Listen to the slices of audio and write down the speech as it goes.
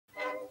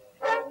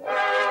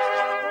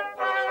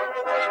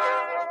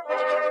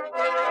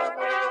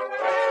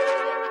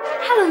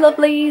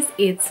lovelies,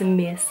 it's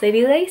Miss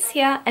Lady Lace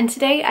here, and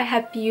today I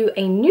have for you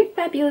a new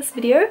fabulous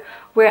video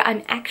where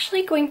I'm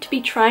actually going to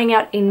be trying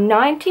out a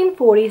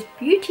 1940s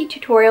beauty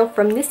tutorial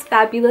from this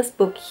fabulous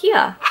book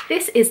here.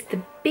 This is the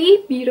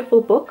Be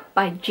Beautiful book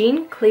by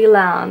Jean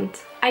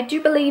Cleland. I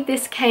do believe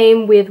this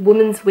came with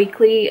Women's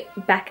Weekly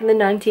back in the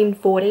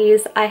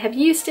 1940s. I have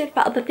used it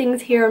for other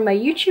things here on my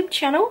YouTube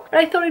channel,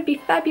 but I thought it'd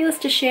be fabulous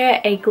to share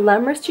a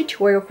glamorous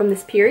tutorial from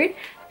this period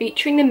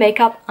featuring the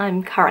makeup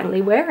I'm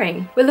currently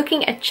wearing. We're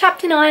looking at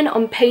chapter 9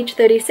 on page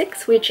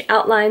 36, which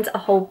outlines a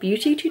whole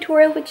beauty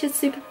tutorial, which is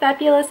super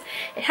fabulous.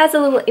 It has a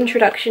little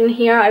introduction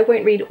here. I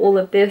won't read all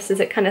of this as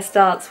it kind of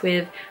starts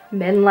with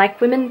men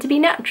like women to be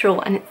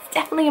natural, and it's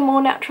definitely a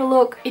more natural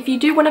look. If you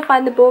do want to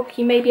find the book,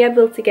 you may be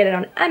able to get it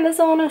on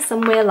Amazon or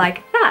somewhere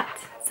like that.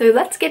 So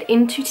let's get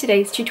into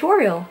today's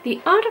tutorial.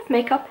 The art of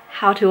makeup,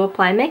 how to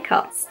apply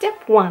makeup.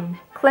 Step 1.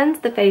 Cleanse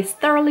the face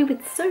thoroughly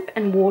with soap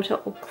and water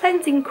or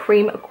cleansing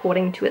cream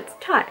according to its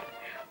type.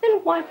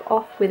 Then wipe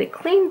off with a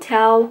clean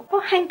towel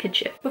or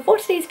handkerchief. Before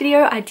today's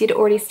video, I did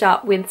already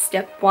start with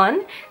step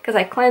 1 because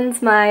I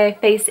cleansed my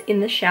face in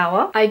the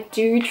shower. I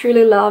do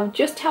truly love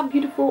just how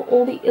beautiful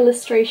all the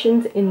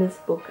illustrations in this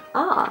book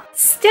are.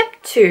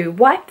 Step 2,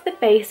 wipe the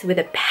face with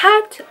a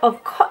pad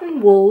of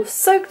cotton wool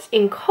soaked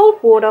in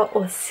cold water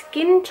or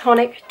skin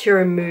tonic to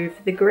remove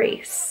the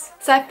grease.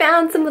 So I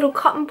found some little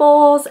cotton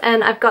balls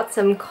and I've got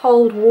some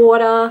cold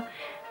water.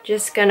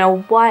 Just gonna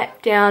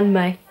wipe down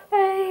my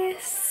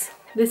face.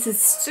 This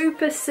is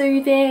super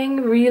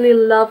soothing, really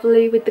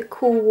lovely with the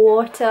cool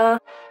water.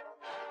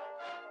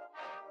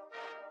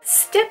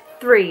 Step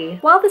 3.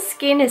 While the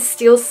skin is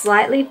still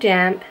slightly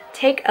damp,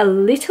 take a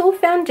little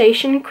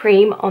foundation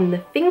cream on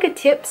the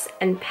fingertips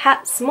and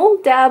pat small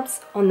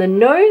dabs on the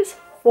nose,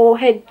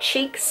 forehead,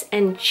 cheeks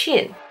and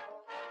chin.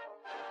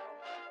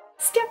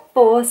 Step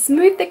 4.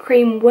 Smooth the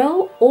cream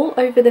well all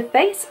over the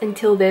face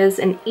until there's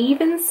an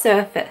even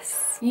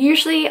surface.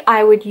 Usually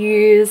I would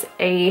use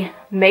a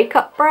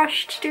makeup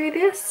brush to do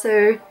this,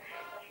 so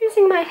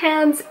using my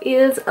hands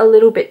is a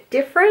little bit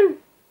different.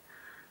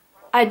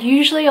 I'd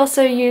usually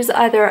also use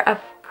either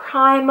a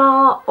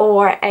primer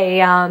or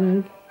a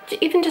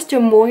even just a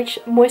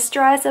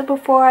moisturizer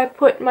before I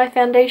put my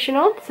foundation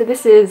on, so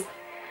this is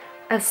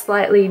a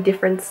slightly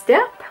different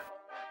step.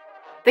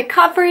 The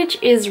coverage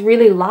is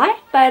really light,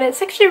 but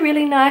it's actually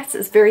really nice.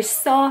 It's very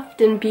soft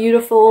and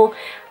beautiful.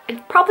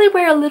 I'd probably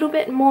wear a little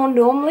bit more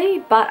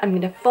normally, but I'm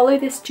going to follow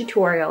this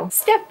tutorial.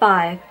 Step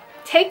 5.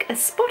 Take a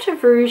spot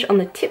of rouge on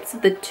the tips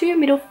of the 2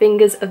 middle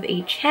fingers of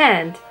each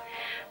hand.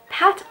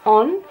 Pat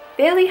on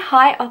fairly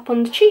high up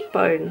on the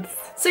cheekbones.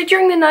 So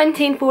during the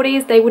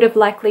 1940s, they would have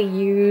likely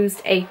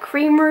used a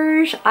cream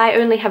rouge. I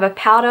only have a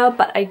powder,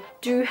 but I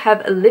do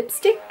have a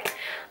lipstick.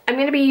 I'm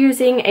going to be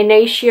using a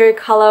Natio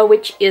colour,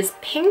 which is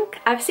pink.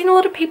 I've seen a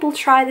lot of people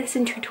try this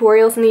in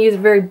tutorials and they use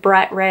very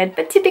bright red,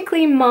 but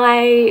typically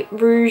my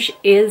rouge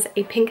is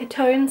a pinker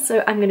tone,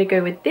 so I'm going to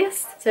go with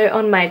this. So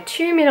on my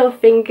 2 middle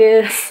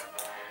fingers,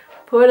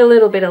 put a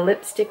little bit of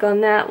lipstick on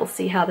that. We'll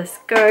see how this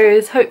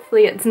goes.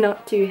 Hopefully it's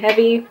not too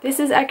heavy. This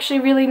is actually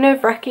really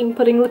nerve-wracking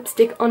putting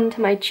lipstick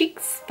onto my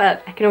cheeks,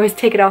 but I can always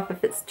take it off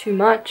if it's too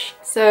much.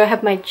 So I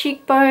have my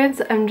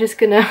cheekbones. I'm just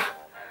gonna,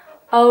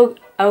 oh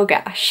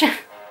gosh.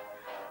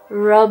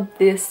 Rub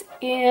this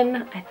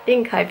in. I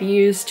think I've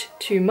used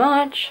too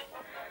much.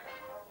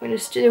 I'm gonna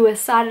just do a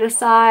side to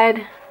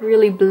side,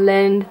 really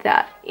blend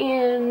that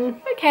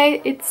in.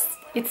 Okay, it's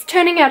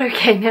turning out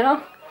okay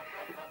now.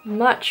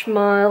 Much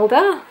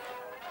milder.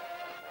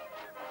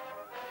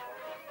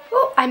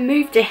 Oh, I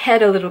moved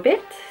ahead a little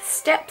bit.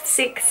 Step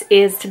 6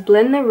 is to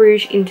blend the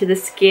rouge into the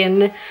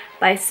skin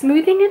by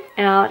smoothing it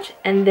out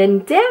and then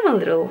down a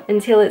little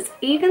until it's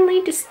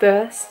evenly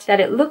dispersed, that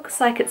it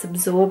looks like it's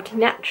absorbed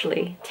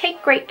naturally.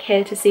 Take great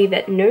care to see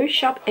that no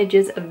sharp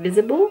edges are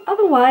visible,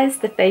 otherwise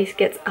the face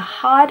gets a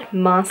hard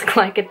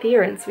mask-like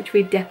appearance, which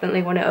we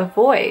definitely want to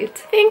avoid.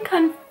 I think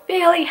I'm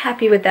fairly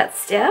happy with that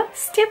step.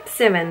 Step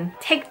 7.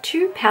 Take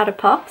 2 powder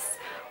puffs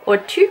or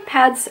 2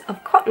 pads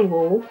of cotton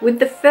wool. With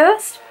the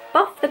first,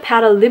 buff the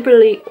powder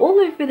liberally all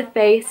over the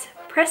face,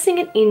 pressing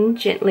it in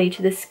gently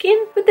to the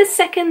skin, with the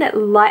second that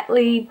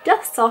lightly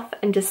dusts off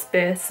and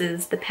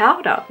disperses the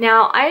powder.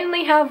 Now, I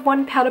only have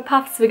 1 powder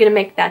puff, so we're going to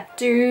make that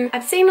do.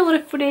 I've seen a lot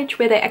of footage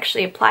where they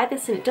actually apply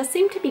this and it does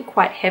seem to be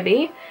quite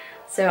heavy.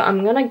 So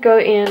I'm going to go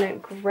in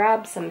and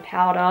grab some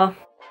powder.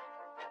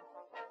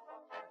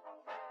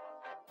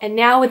 And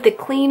now with the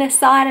cleaner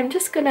side, I'm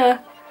just going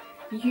to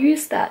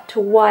use that to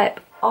wipe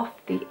off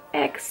the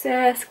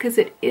excess because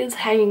it is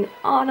hanging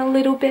on a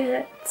little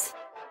bit.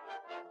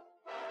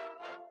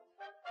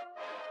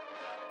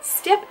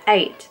 Step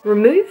 8.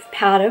 Remove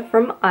powder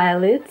from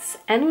eyelids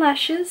and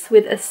lashes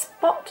with a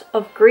spot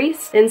of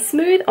grease, then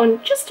smooth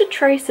on just a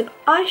trace of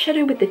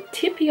eyeshadow with the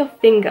tip of your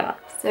finger.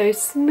 So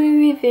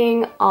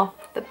smoothing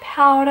off the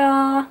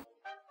powder.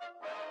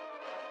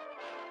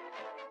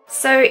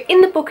 So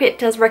in the book it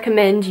does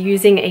recommend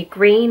using a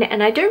green,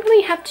 and I don't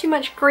really have too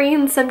much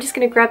green, so I'm just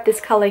going to grab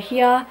this colour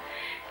here,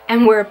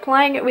 and we're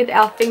applying it with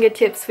our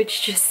fingertips,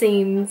 which just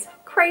seems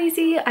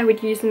crazy, I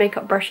would use the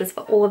makeup brushes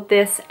for all of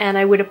this and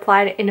I would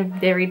apply it in a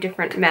very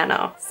different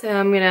manner. So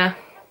I'm gonna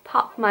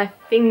pop my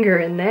finger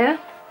in there.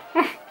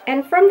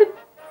 And from the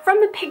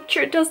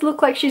picture it does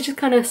look like she's just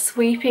kind of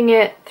sweeping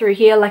it through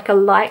here like a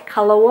light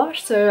color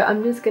wash. So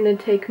I'm just gonna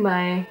take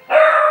my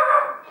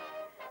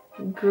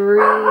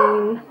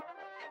green.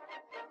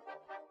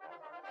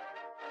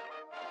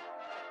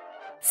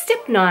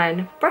 Step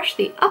 9. Brush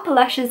the upper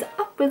lashes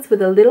upwards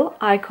with a little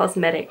eye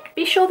cosmetic.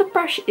 Be sure the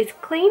brush is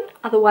clean,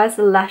 otherwise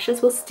the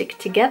lashes will stick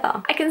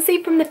together. I can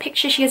see from the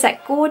picture she has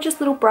that gorgeous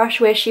little brush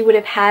where she would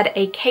have had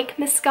a cake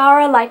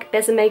mascara like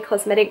Besame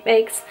Cosmetic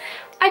makes.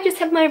 I just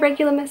have my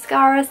regular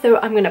mascara, so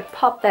I'm going to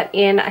pop that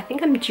in. I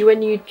think I'm due a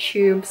new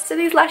tube, so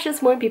these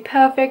lashes won't be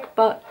perfect,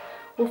 but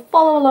we'll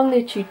follow along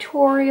the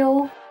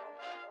tutorial.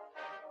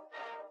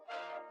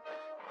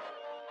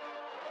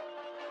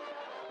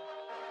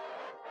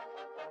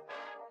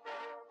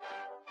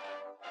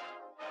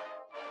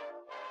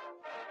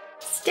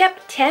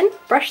 Step 10.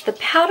 Brush the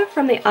powder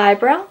from the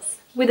eyebrows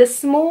with a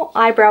small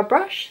eyebrow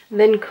brush,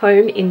 then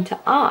comb into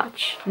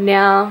arch.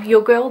 Now,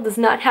 your girl does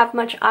not have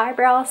much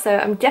eyebrow, so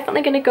I'm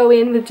definitely going to go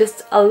in with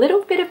just a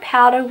little bit of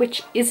powder,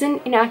 which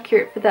isn't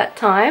inaccurate for that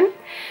time,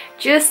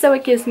 just so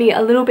it gives me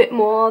a little bit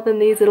more than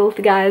these little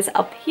guys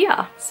up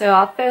here. So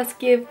I'll first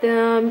give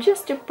them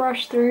just a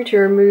brush through to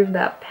remove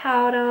that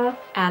powder,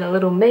 add a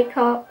little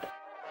makeup.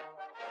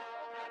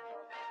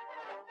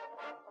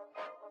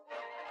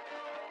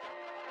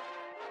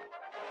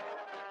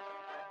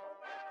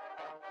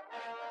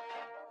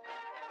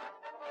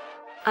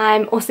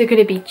 I'm also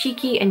going to be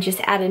cheeky and just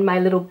add in my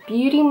little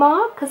beauty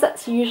mark, because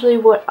that's usually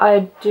what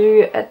I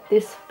do at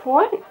this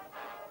point.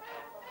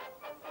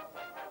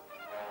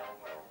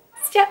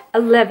 Step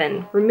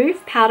 11.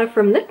 Remove powder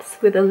from lips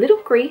with a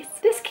little grease.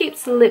 This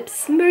keeps the lips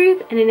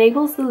smooth and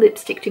enables the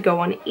lipstick to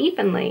go on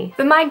evenly.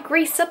 For my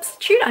grease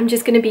substitute, I'm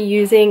just going to be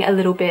using a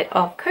little bit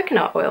of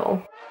coconut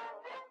oil.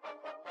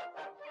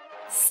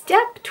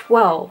 Step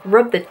 12.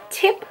 Rub the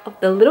tip of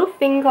the little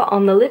finger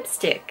on the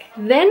lipstick,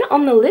 then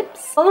on the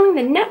lips, following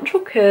the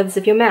natural curves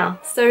of your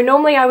mouth. So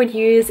normally I would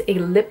use a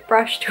lip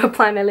brush to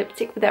apply my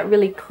lipstick for that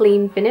really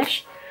clean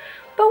finish,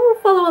 but we'll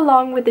follow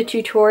along with the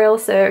tutorial.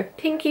 So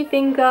pinky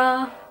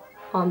finger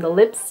on the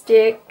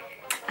lipstick.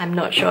 I'm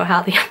not sure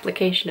how the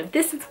application of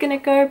this is gonna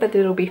go, but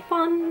it'll be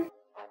fun.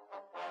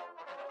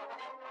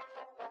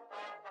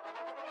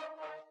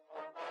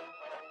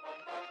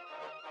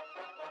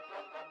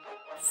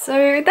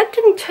 So that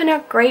didn't turn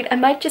out great. I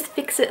might just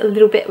fix it a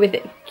little bit with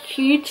a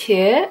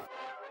Q-tip.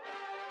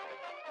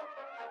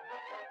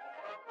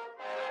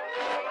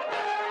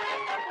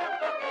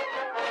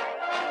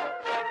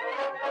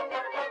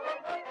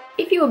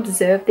 If you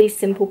observe these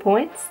simple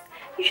points,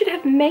 you should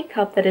have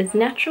makeup that is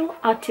natural,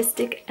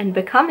 artistic, and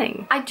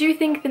becoming. I do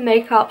think the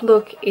makeup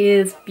look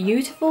is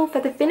beautiful for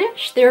the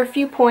finish. There are a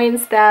few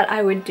points that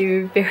I would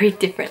do very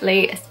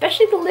differently,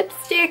 especially the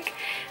lipstick.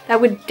 That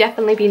would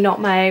definitely be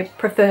not my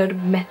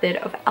preferred method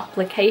of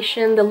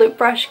application. The lip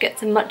brush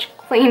gets a much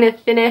cleaner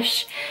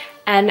finish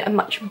and a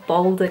much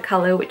bolder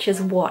color, which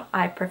is what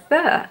I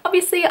prefer.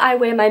 Obviously, I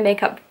wear my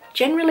makeup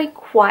generally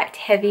quite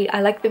heavy.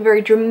 I like the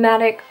very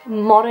dramatic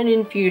modern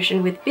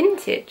infusion with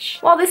vintage.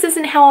 While this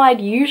isn't how I'd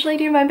usually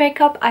do my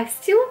makeup, I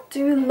still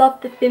do love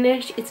the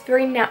finish. It's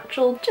very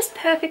natural, just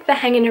perfect for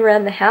hanging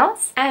around the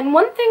house. And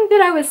one thing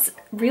that I was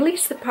really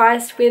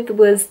surprised with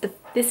was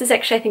this is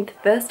actually, I think, the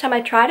first time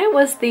I tried it,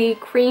 was the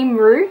cream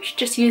rouge,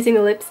 just using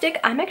a lipstick.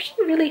 I'm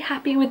actually really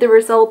happy with the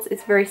results.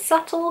 It's very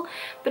subtle,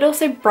 but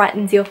also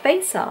brightens your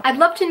face up. I'd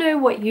love to know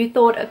what you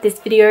thought of this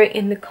video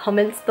in the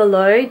comments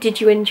below. Did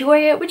you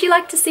enjoy it? Would you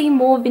like to see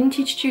more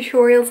vintage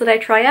tutorials that I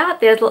try out?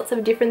 There's lots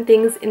of different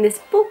things in this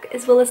book,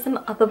 as well as some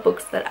other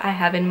books that I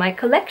have in my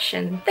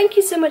collection. Thank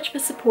you so much for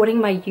supporting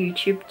my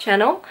YouTube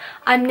channel.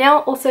 I'm now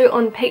also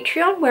on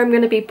Patreon, where I'm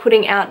going to be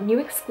putting out new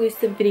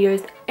exclusive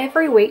videos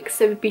every week,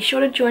 so be sure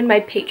to join my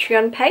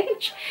Patreon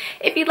page.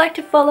 If you'd like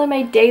to follow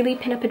my daily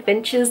pinup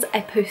adventures, I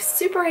post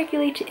super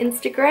regularly to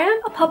Instagram.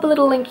 I'll pop a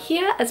little link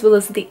here as well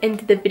as at the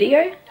end of the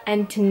video.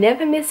 And to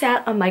never miss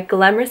out on my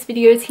glamorous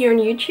videos here on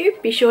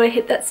YouTube, be sure to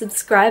hit that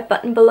subscribe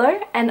button below,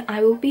 and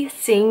I will be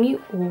seeing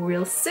you all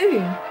real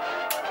soon.